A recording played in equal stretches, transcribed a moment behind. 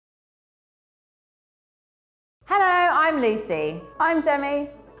I'm Lucy. I'm Demi.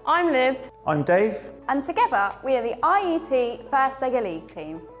 I'm Liv. I'm Dave. And together we are the IET First Lego League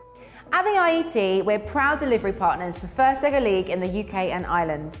team. At the IET, we're proud delivery partners for First Lego League in the UK and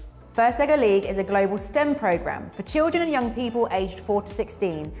Ireland. First Lego League is a global STEM programme for children and young people aged 4 to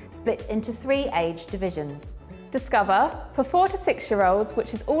 16, split into 3 age divisions. Discover for 4 to 6-year-olds,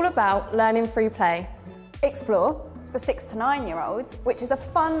 which is all about learning through play. Explore for 6 to 9-year-olds, which is a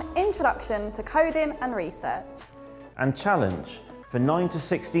fun introduction to coding and research. And Challenge for 9 to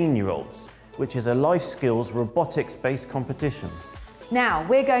 16-year-olds, which is a life skills robotics-based competition. Now,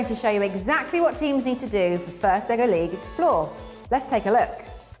 we're going to show you exactly what teams need to do for First Lego League Explore. Let's take a look.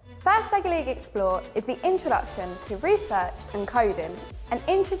 First Lego League Explore is the introduction to research and coding and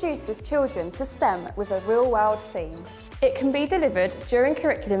introduces children to STEM with a real-world theme. It can be delivered during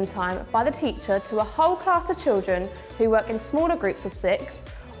curriculum time by the teacher to a whole class of children who work in smaller groups of 6,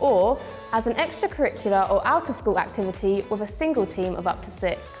 or as an extracurricular or out-of-school activity with a single team of up to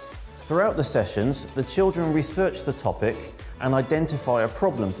 6. Throughout the sessions, the children research the topic and identify a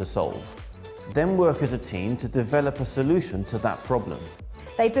problem to solve, then work as a team to develop a solution to that problem.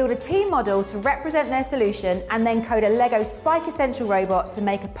 They build a team model to represent their solution and then code a Lego Spike Essential robot to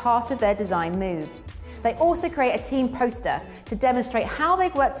make a part of their design move. They also create a team poster to demonstrate how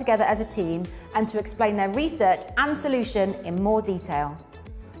they've worked together as a team and to explain their research and solution in more detail.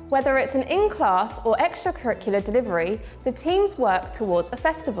 Whether it's an in-class or extracurricular delivery, the teams work towards a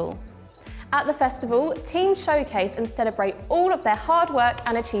festival. At the festival, teams showcase and celebrate all of their hard work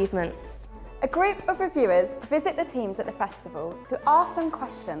and achievements. A group of reviewers visit the teams at the festival to ask them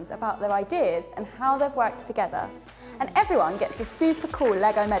questions about their ideas and how they've worked together. And everyone gets a super cool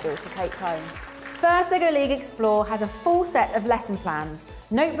Lego medal to take home. First Lego League Explore has a full set of lesson plans,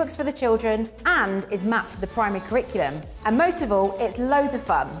 notebooks for the children, and is mapped to the primary curriculum. And most of all, it's loads of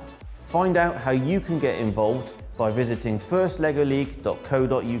fun. Find out how you can get involved by visiting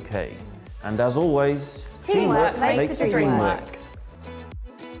firstlegoleague.co.uk. And as always, Teamwork makes the dream work.